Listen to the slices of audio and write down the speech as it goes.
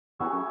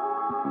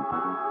Hey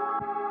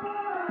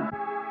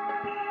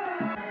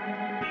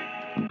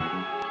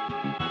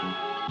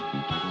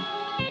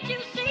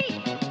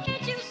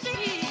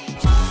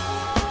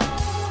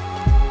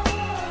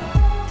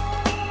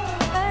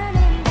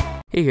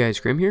guys,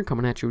 Graham here,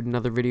 coming at you with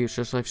another video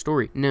Just Life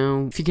story.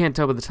 Now, if you can't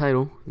tell by the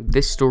title,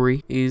 this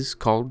story is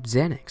called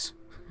Xanex.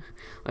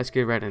 Let's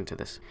get right into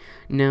this.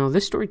 Now,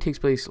 this story takes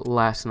place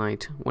last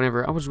night,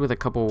 whenever I was with a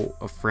couple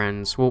of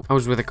friends. Well, I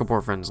was with a couple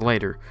of friends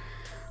later.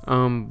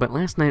 But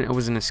last night I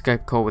was in a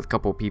Skype call with a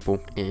couple of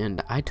people,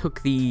 and I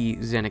took the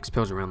Xanex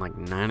pills around like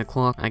 9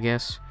 o'clock, I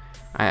guess.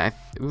 It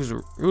was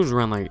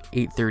around like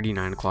 8:30,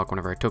 9 o'clock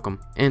whenever I took them.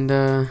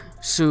 And,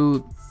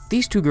 so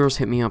these two girls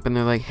hit me up, and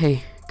they're like,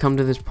 hey, come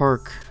to this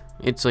park.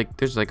 It's like,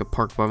 there's like a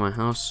park by my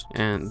house,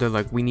 and they're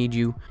like, we need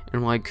you. And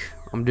I'm like,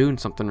 I'm doing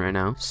something right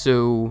now.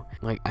 So,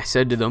 like, I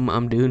said to them,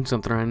 I'm doing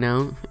something right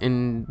now.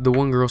 And the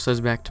one girl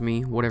says back to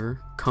me, whatever,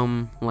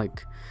 come,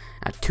 like,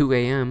 at 2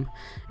 a.m.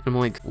 And I'm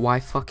like, why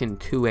fucking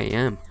 2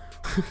 a.m.?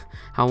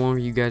 How long are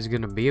you guys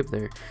gonna be up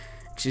there?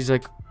 She's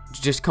like,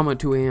 just come at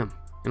 2 a.m.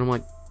 And I'm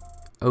like,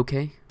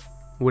 okay,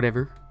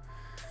 whatever.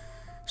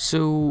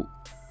 So,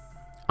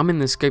 I'm in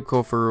this Skype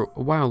call for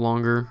a while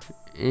longer,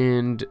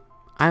 and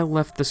I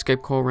left the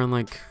Skype call around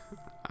like,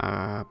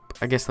 I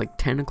guess like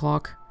 10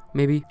 o'clock,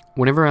 maybe.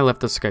 Whenever I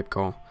left the Skype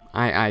call,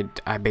 I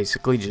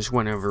basically just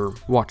went over,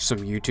 watched some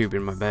YouTube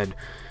in my bed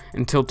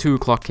until 2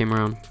 o'clock came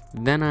around.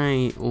 Then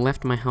I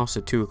left my house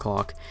at 2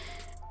 o'clock,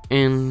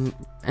 and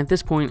at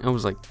this point I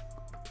was like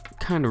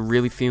kind of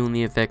really feeling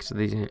the effects of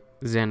the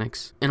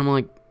Xanax. And I'm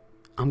like,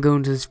 I'm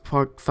going to this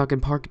fucking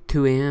park at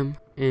 2 a.m.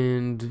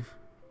 And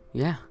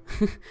yeah,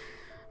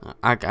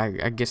 I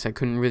guess I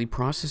couldn't really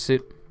process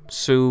it.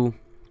 So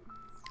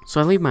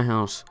I leave my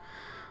house,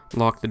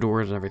 lock the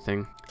doors and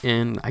everything,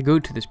 and I go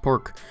to this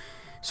park.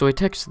 So I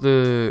text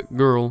the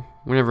girl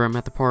whenever I'm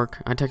at the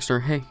park. I text her,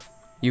 hey,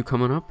 you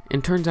coming up?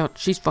 And turns out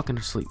she's fucking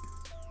asleep.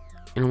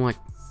 And I'm like,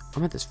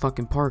 I'm at this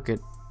fucking park at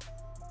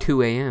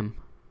 2 a.m.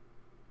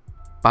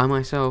 by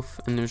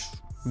myself, and there's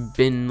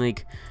been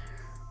like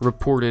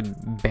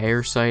reported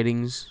bear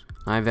sightings.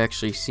 I've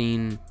actually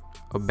seen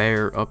a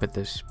bear up at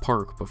this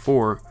park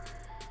before,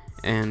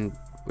 and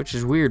which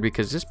is weird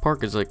because this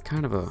park is like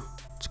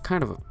it's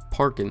kind of a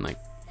park in like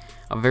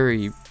a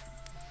very,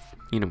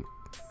 you know,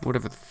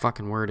 whatever the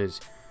fucking word is.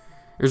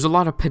 There's a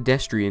lot of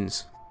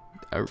pedestrians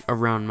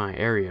around my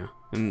area,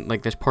 and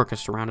like this park is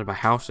surrounded by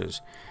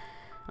houses.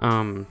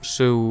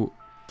 So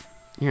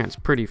yeah, it's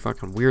pretty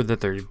fucking weird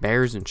that there's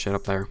bears and shit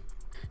up there.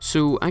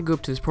 So I go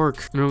up to this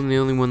park, and I'm the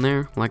only one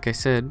there, like I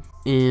said.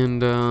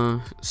 And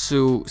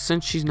so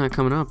since she's not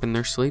coming up and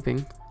they're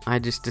sleeping, I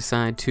just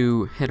decide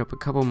to hit up a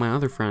couple of my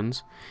other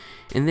friends,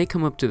 and they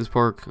come up to this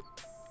park.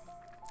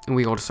 And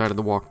we all decided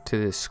to walk to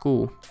this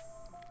school.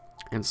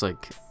 And it's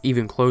like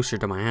even closer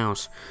to my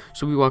house.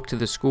 So we walk to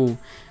the school.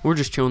 We're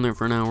just chilling there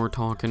for an hour,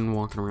 talking,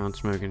 walking around,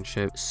 smoking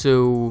shit.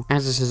 So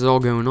as this is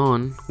all going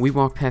on, we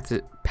walk past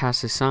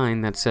a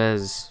sign that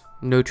says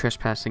no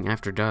trespassing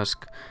after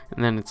dusk.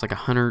 And then it's like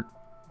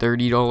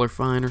 $130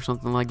 fine or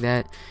something like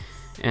that.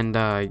 And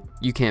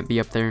you can't be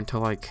up there until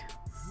like,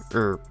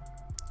 or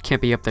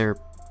can't be up there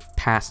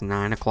past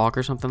 9 o'clock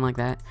or something like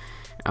that.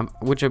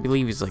 Which I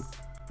believe is like,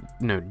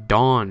 no,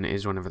 dawn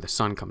is whenever the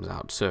sun comes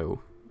out,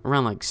 so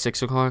around like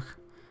 6 o'clock,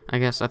 I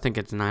guess. I think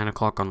it's 9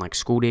 o'clock on like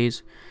school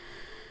days.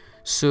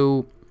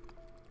 So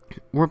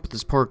we're up at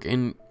this park,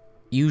 and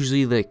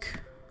usually like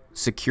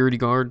security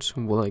guards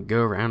will like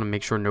go around and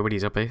make sure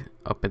nobody's up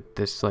at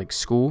this like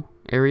school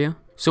area.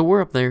 So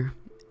we're up there,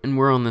 and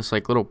we're on this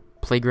like little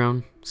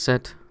playground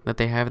set that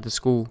they have at the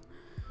school,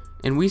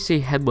 and we see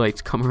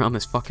headlights come around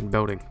this fucking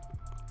building,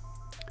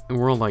 and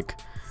we're like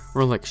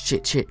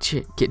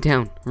shit, get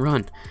down,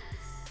 run.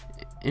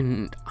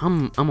 And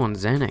I'm on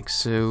Xanax,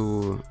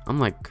 so I'm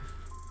like,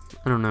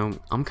 I don't know,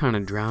 I'm kind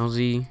of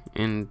drowsy,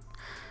 and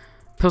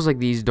pills like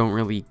these don't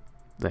really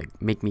like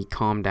make me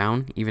calm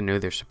down, even though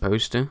they're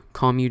supposed to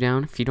calm you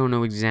down. If you don't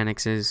know what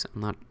Xanax is, I'm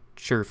not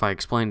sure if I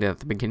explained it at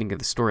the beginning of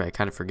the story, I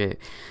kind of forget,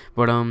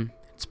 but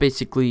it's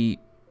basically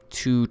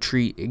to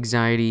treat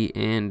anxiety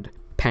and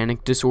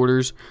panic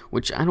disorders,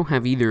 which I don't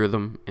have either of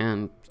them,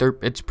 and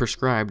it's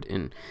prescribed.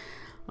 And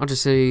I'll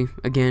just say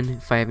again,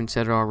 if I haven't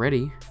said it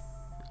already,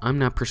 I'm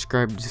not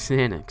prescribed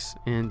Xanax.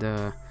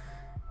 And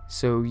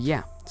so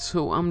yeah,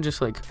 so I'm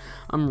just like,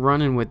 I'm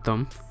running with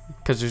them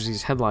because there's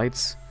these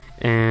headlights,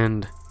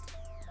 and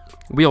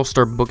we all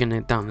start booking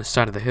it down the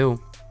side of the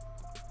hill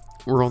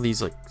where all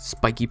these like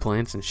spiky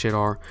plants and shit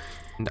are.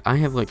 And I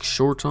have like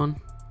shorts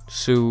on,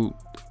 so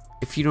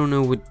if you don't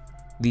know what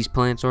these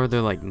plants are, they're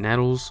like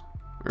nettles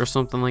or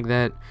something like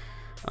that.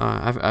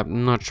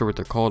 I'm not sure what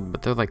they're called,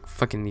 but they're like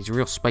fucking these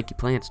real spiky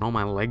plants, and all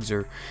my legs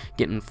are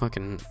getting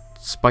fucking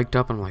spiked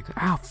up, and I'm like,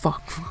 ow,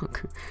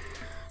 fuck.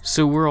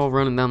 So we're all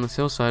running down this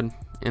hillside,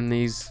 and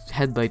these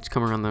headlights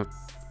come around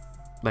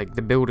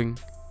the building,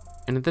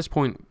 and at this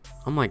point,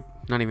 I'm like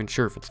not even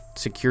sure if it's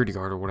security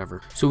guard or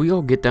whatever. So we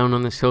all get down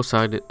on this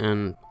hillside,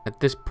 and at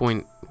this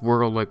point,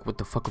 we're all like, what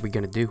the fuck are we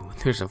gonna do?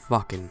 There's a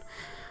fucking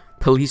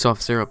police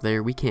officer up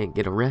there, we can't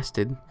get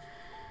arrested.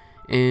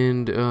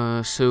 And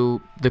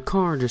so the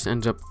car just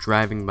ends up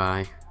driving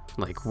by,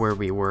 like where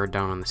we were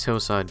down on this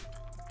hillside.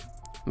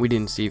 We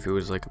didn't see if it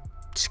was like a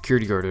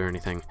security guard or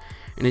anything,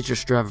 and it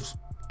just drives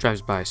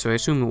by, so I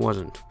assume it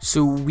wasn't.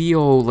 So we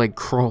all like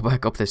crawl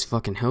back up this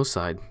fucking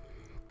hillside.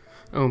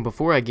 Oh, and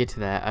before I get to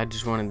that, I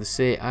just wanted to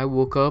say I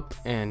woke up,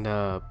 and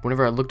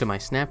whenever I looked at my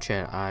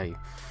Snapchat, I,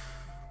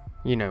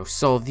 you know,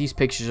 saw these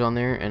pictures on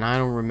there, and I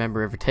don't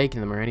remember ever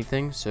taking them or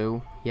anything.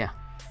 So yeah,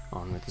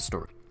 on with the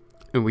story.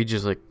 And we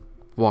just like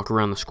walk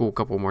around the school a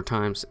couple more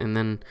times, and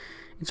then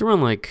it's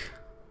around like,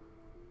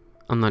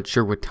 I'm not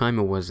sure what time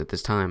it was at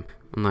this time.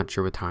 I'm a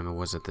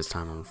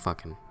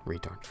fucking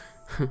retard.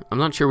 I'm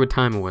not sure what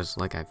time it was,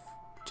 like I've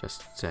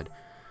just said.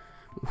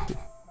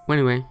 Well,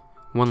 anyway,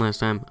 one last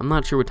time. I'm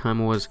not sure what time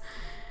it was,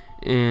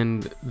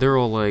 and they're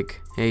all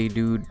like, hey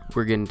dude,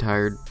 we're getting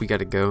tired, we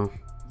gotta go.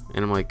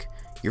 And I'm like,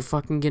 you're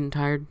fucking getting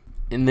tired?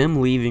 And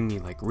them leaving me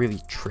like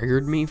really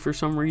triggered me for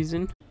some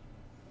reason.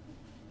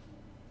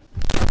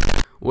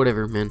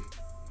 Whatever, man.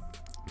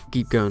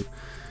 Keep going.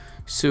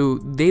 So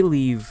they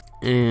leave,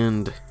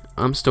 and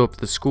I'm still up at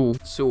the school,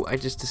 so I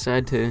just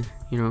decide to,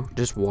 you know,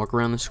 just walk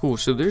around the school.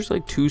 So there's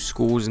like 2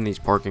 schools in these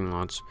parking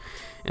lots,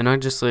 and I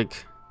just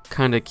like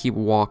kind of keep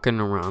walking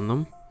around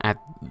them at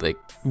like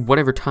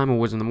whatever time it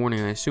was in the morning.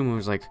 I assume it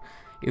was like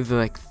either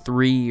like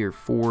 3 or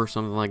 4 or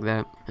something like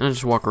that, and I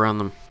just walk around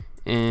them.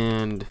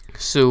 And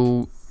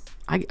so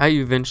I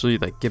eventually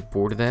like get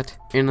bored of that,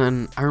 and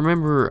then I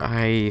remember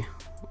I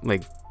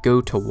like go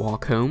to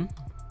walk home,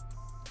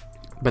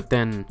 but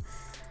then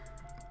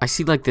I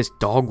see like this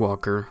dog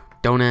walker.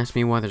 Don't ask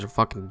me why there's a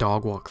fucking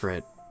dog walker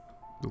at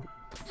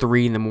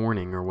 3 in the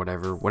morning or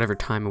whatever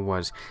time it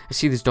was. I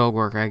see this dog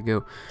walker, I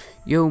go,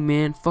 yo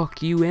man,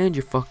 fuck you and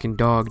your fucking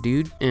dog,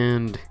 dude.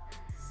 And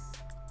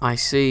I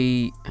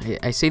say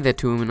that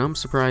to him, and I'm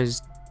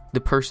surprised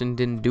the person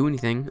didn't do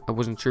anything. I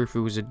wasn't sure if it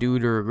was a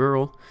dude or a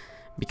girl,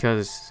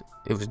 because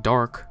it was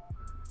dark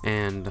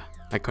and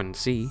I couldn't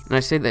see. And I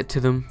say that to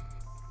them,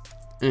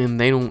 and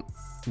they don't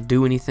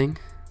do anything.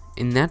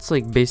 And that's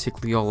like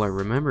basically all I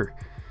remember.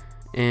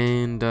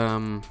 And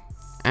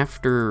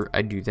after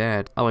I do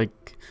that, I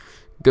like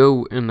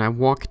go and I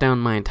walk down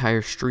my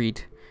entire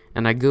street,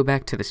 and I go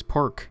back to this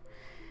park,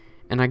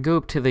 and I go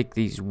up to like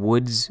these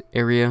woods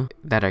area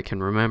that I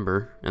can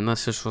remember,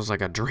 unless this was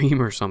like a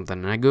dream or something.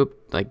 And I go up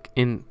like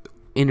in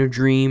a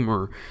dream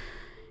or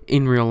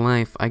in real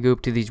life, I go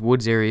up to these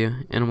woods area,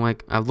 and I'm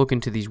like, I look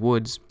into these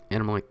woods,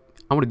 and I'm like,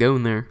 I want to go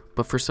in there,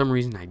 but for some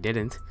reason I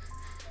didn't.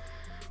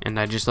 And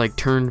I just like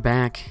turned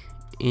back,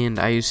 and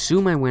I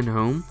assume I went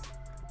home,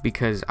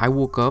 because I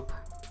woke up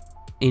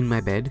in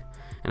my bed,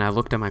 and I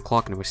looked at my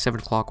clock, and it was 7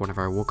 o'clock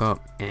whenever I woke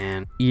up.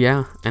 And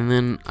yeah, and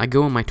then I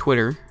go on my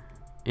Twitter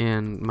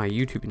and my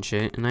YouTube and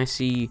shit, and I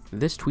see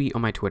this tweet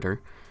on my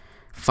Twitter,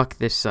 fuck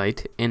this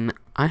site, and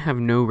I have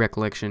no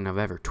recollection of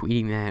ever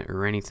tweeting that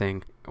or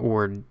anything,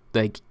 or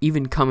like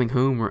even coming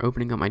home or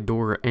opening up my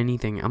door or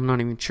anything. I'm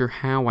not even sure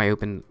how I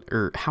opened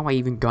or how I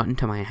even got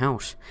into my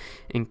house,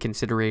 in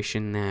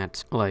consideration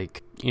that,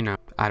 like, you know,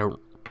 I don't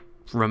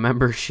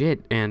remember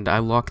shit, and I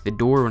locked the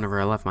door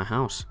whenever I left my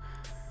house.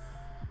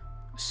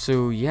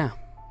 So yeah.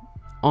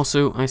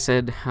 Also, I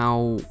said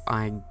how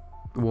I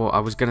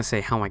was gonna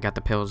say how I got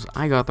the pills.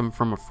 I got them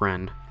from a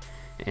friend,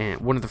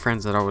 and one of the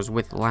friends that I was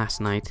with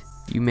last night.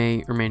 You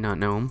may or may not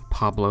know him,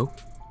 Pablo,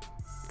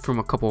 from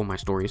a couple of my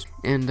stories.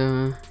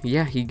 And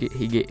yeah, he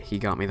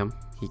got me them.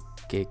 He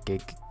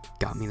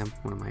got me them.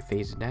 One of my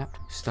phase adapt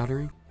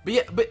stuttering. But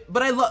yeah,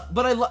 but I love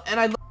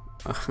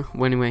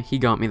well, anyway, he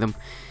got me them,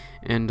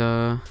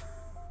 and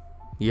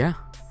yeah,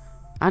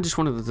 I just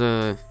wanted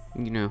to,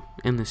 you know,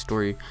 end this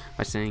story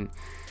by saying,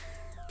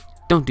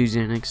 don't do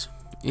Xanex.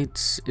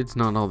 It's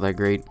not all that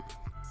great.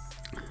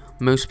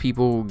 Most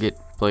people get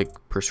like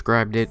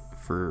prescribed it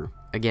for,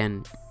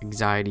 again,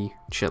 anxiety,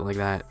 shit like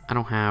that. I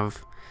don't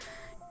have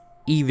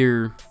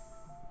either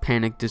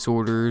panic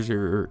disorders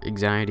or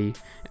anxiety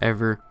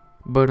ever,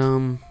 but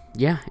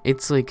yeah,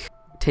 it's like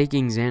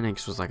taking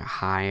Xanex was like a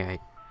high.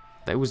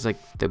 That was like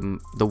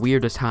the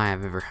weirdest high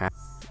I've ever had,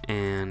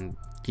 and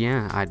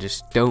yeah, I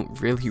just don't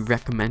really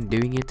recommend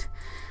doing it,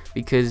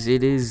 because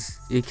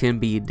it can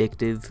be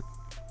addictive,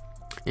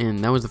 and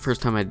that was the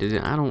first time I did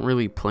it. I don't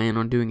really plan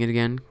on doing it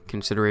again,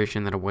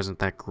 consideration that it wasn't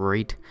that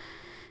great,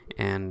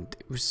 and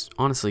it was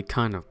honestly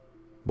kind of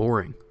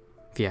boring,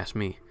 if you ask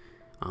me.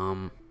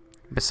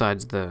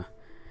 Besides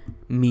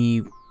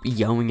me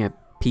yelling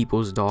at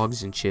people's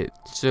dogs and shit.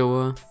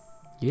 So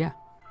yeah,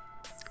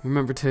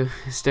 remember to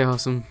stay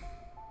awesome,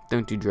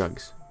 don't do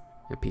drugs,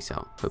 and peace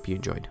out. Hope you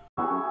enjoyed.